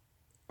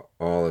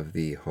all of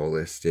the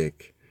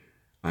holistic,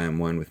 I am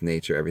one with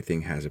nature,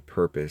 everything has a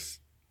purpose.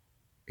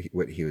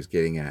 What he was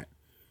getting at,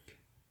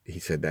 he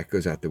said that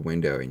goes out the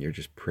window, and you're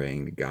just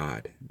praying to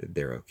God that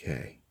they're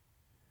okay.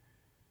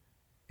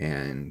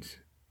 And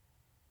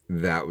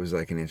that was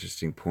like an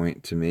interesting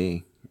point to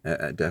me.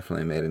 I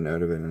definitely made a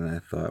note of it, and I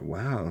thought,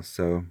 wow,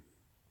 so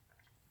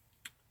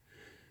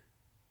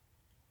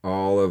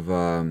all of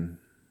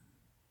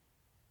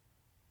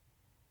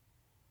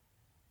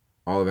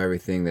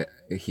everything that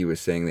he was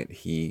saying that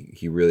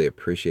he really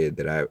appreciated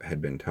that I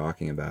had been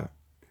talking about,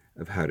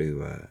 of how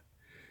to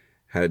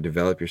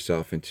develop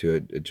yourself into a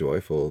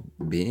joyful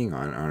being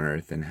on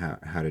earth, and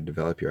how to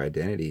develop your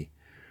identity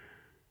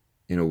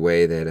in a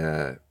way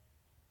that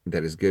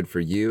is good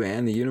for you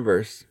and the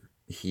universe.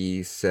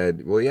 He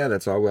said, well, yeah,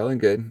 that's all well and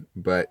good,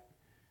 but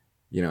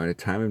in a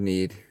time of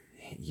need,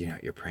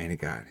 you're praying to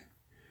God.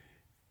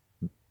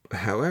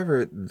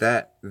 However,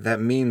 that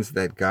means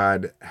that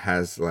God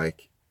has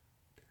like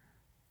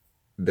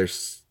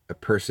there's a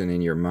person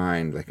in your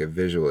mind, like a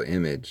visual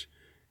image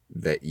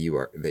that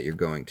you're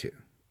going to.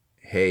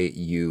 Hey,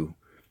 you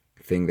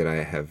thing that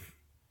I have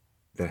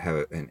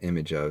an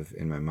image of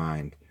in my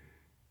mind,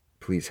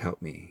 please help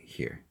me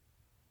here.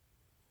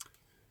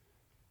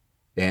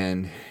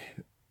 And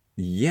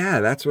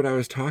yeah, that's what I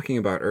was talking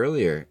about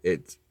earlier.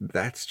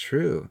 That's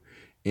true.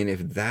 And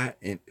if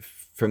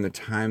from the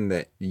time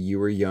that you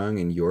were young,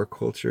 and your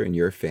culture and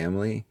your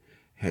family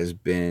has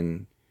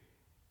been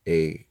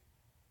a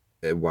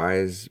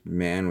wise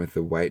man with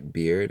a white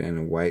beard and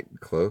a white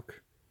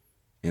cloak,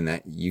 and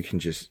that you can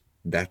just,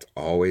 that's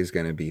always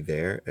going to be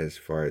there, as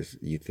far as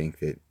you think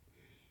that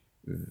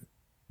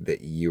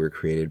you were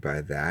created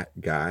by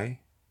that guy,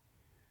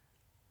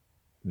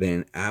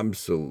 then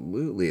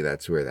absolutely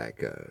that's where that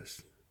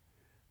goes,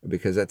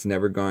 because that's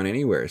never gone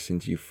anywhere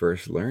since you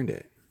first learned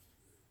it.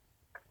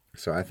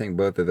 So I think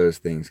both of those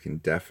things can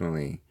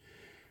definitely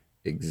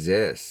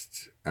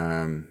exist.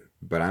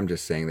 But I'm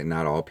just saying that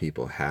not all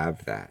people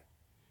have that,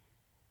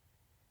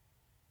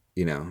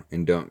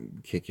 and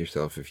don't kick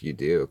yourself if you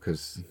do,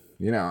 because,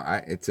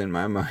 it's in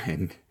my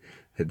mind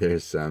that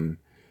there's some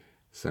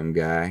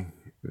guy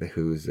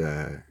who's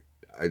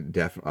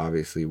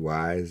obviously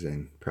wise,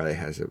 and probably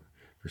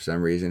for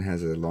some reason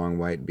has a long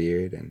white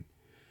beard, and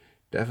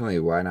definitely,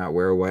 why not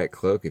wear a white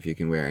cloak if you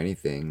can wear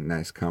anything?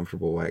 Nice,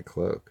 comfortable white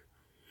cloak.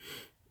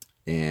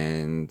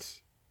 And,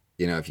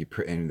 if you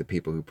pray, and the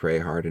people who pray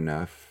hard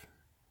enough,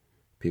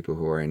 people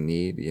who are in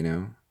need,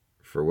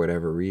 for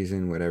whatever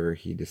reason, whatever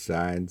he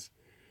decides,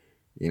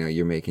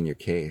 you're making your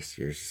case.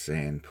 You're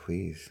saying,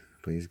 please,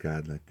 please,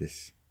 God, let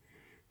this,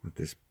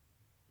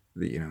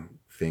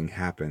 thing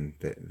happen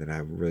that I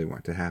really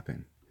want to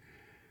happen.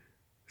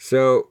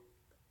 So,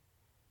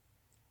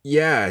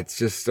 yeah,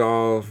 it's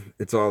all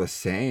the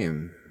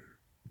same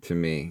to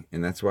me.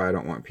 And that's why I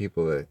don't want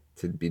people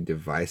to be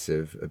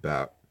divisive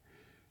about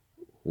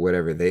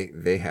whatever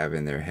they have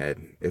in their head.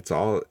 It's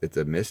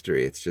a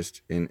mystery.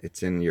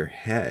 It's in your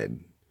head.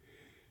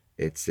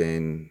 It's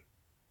in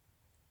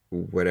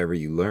whatever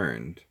you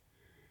learned.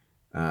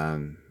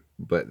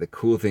 But the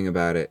cool thing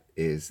about it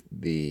is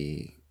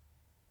the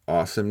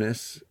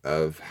awesomeness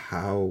of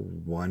how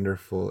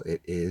wonderful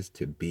it is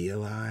to be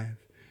alive,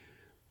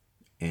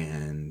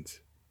 and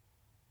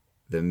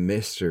the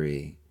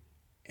mystery,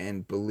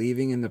 and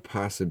believing in the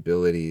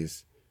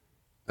possibilities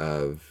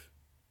of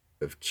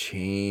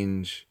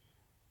change,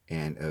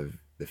 and of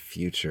the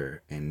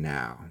future and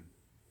now.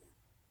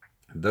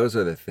 Those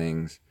are the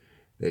things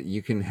that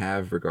you can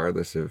have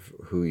regardless of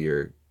who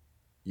your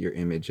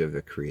image of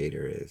the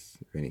creator is,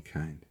 of any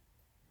kind.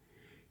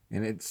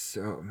 And it's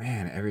so,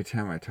 man, every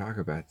time I talk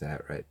about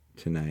that right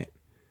tonight,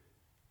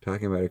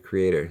 talking about a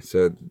creator.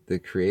 So the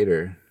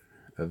creator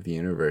of the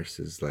universe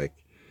is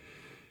like,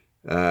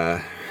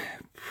 I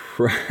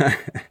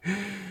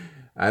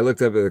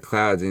looked up at the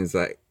clouds, and he's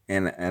like,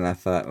 and I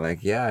thought,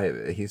 like, yeah,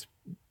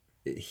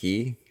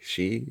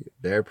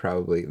 they're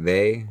probably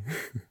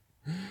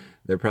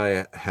they're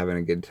probably having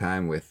a good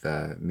time with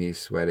me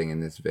sweating in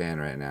this van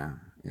right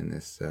now, in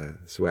this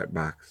sweat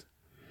box,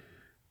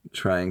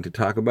 trying to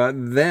talk about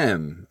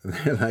them.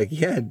 They're like,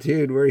 yeah,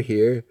 dude, we're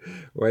here.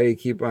 Why do you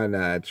keep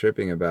on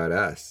tripping about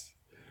us?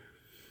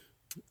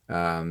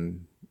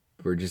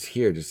 We're just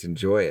here. Just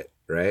enjoy it,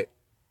 right?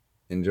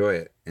 Enjoy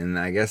it. And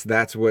I guess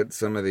that's what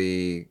some of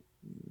the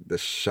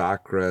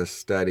chakra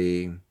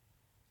study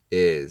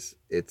is.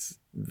 It's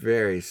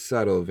very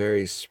subtle,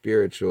 very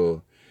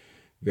spiritual,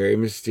 very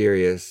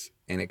mysterious,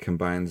 and it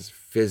combines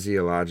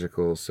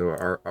physiological,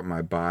 so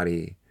my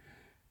body,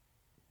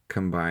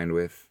 combined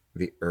with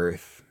the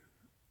earth,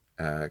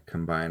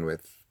 combined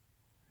with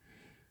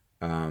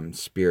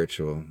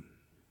spiritual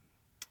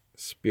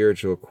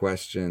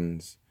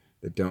questions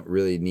that don't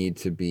really need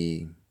to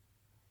be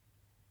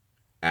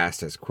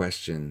asked as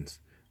questions,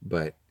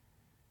 but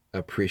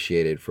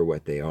appreciated for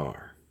what they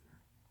are.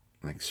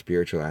 Like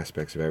spiritual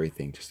aspects of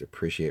everything, just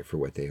appreciate for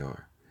what they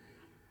are.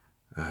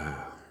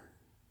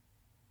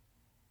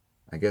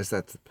 I guess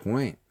that's the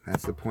point.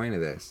 That's the point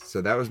of this.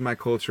 So that was my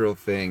cultural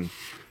thing.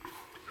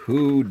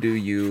 Who do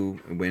you,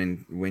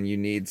 when you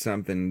need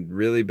something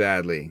really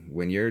badly,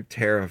 when you're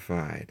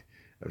terrified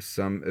of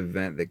some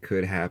event that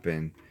could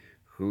happen,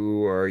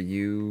 who are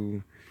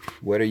you?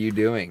 What are you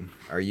doing?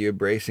 Are you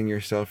bracing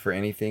yourself for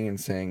anything and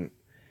saying,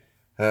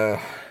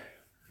 I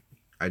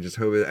just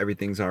hope that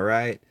everything's all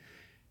right,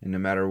 and no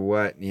matter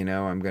what,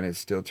 I'm going to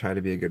still try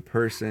to be a good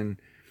person?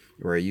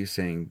 Or are you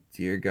saying,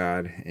 dear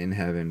God in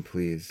heaven,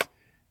 please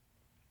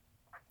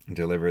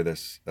deliver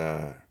this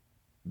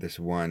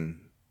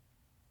one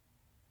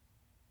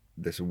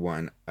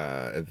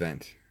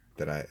event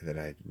that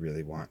I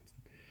really want?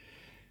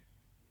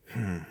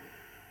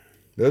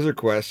 Those are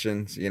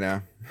questions,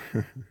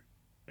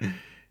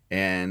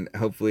 and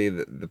hopefully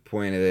the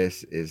point of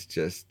this is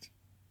just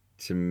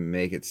to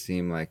make it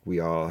seem like we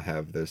all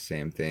have those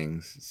same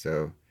things.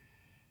 So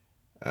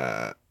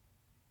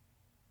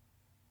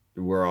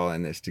we're all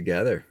in this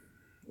together.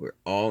 We're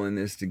all in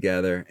this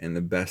together, and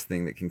the best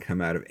thing that can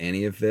come out of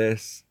any of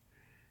this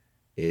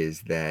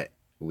is that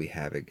we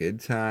have a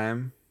good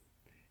time,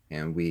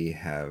 and we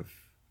have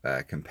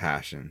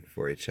compassion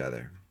for each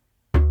other.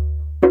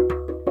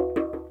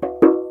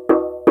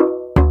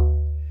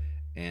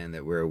 And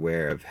that we're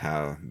aware of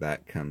how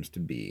that comes to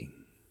be.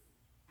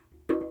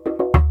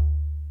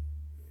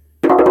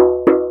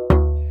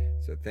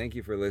 So thank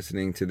you for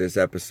listening to this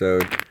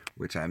episode,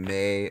 which I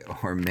may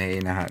or may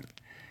not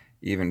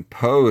even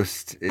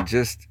post.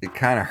 It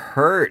kind of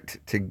hurt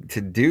to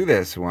do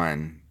this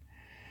one.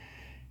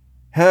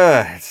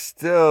 It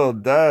still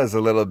does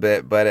a little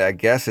bit, but I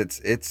guess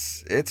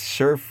it's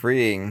sure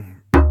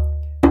freeing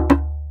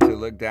to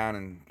look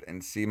down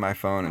and see my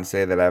phone and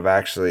say that I've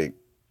actually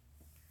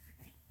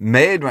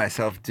made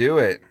myself do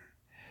it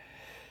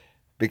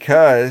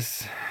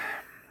because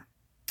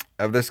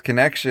of this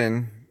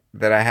connection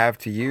that I have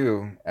to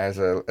you as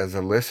a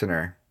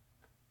listener.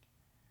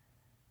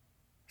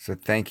 So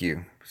thank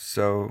you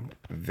so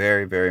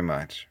very, very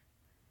much.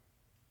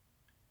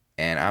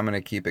 And I'm going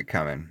to keep it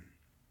coming.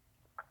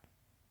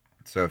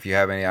 So if you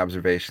have any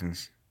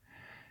observations,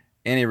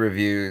 any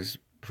reviews,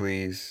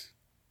 please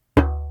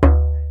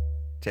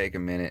take a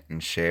minute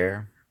and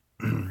share.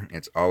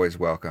 It's always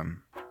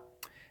welcome.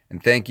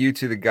 And thank you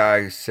to the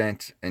guy who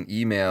sent an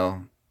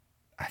email,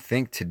 I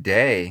think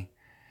today,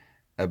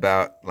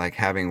 about like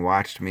having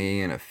watched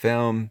me in a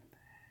film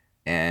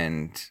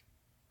and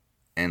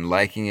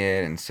liking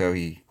it. And so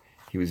he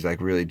was like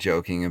really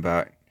joking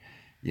about,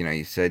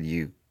 you said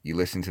you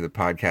listened to the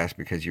podcast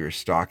because you were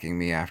stalking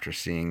me after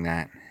seeing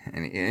that.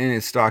 And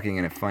it's stalking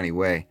in a funny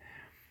way,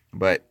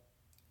 but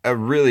a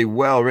really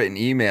well-written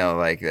email,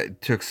 like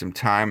that took some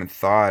time and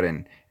thought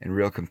and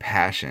real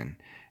compassion.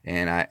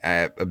 And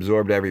I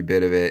absorbed every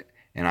bit of it,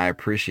 and I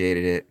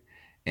appreciated it.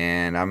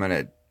 And I'm going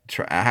to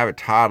try. I have a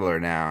toddler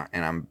now,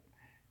 and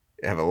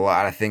I have a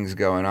lot of things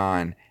going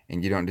on,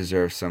 and you don't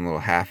deserve some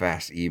little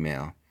half-assed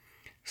email.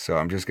 So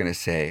I'm just going to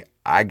say,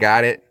 I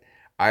got it.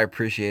 I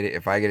appreciate it.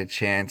 If I get a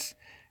chance,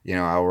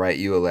 I'll write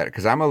you a letter.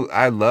 Because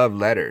I love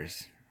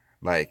letters.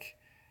 Like,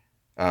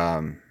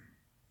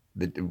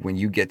 when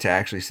you get to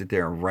actually sit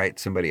there and write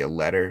somebody a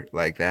letter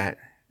like that,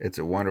 it's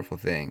a wonderful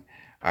thing.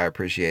 I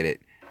appreciate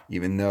it,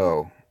 even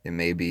though it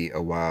may be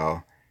a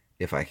while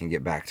if I can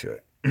get back to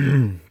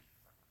it.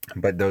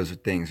 But those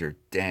things are,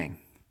 dang,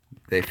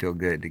 they feel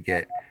good to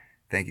get.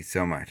 Thank you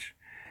so much.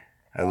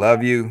 I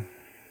love you.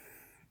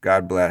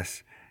 God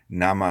bless.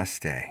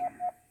 Namaste.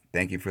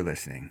 Thank you for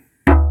listening.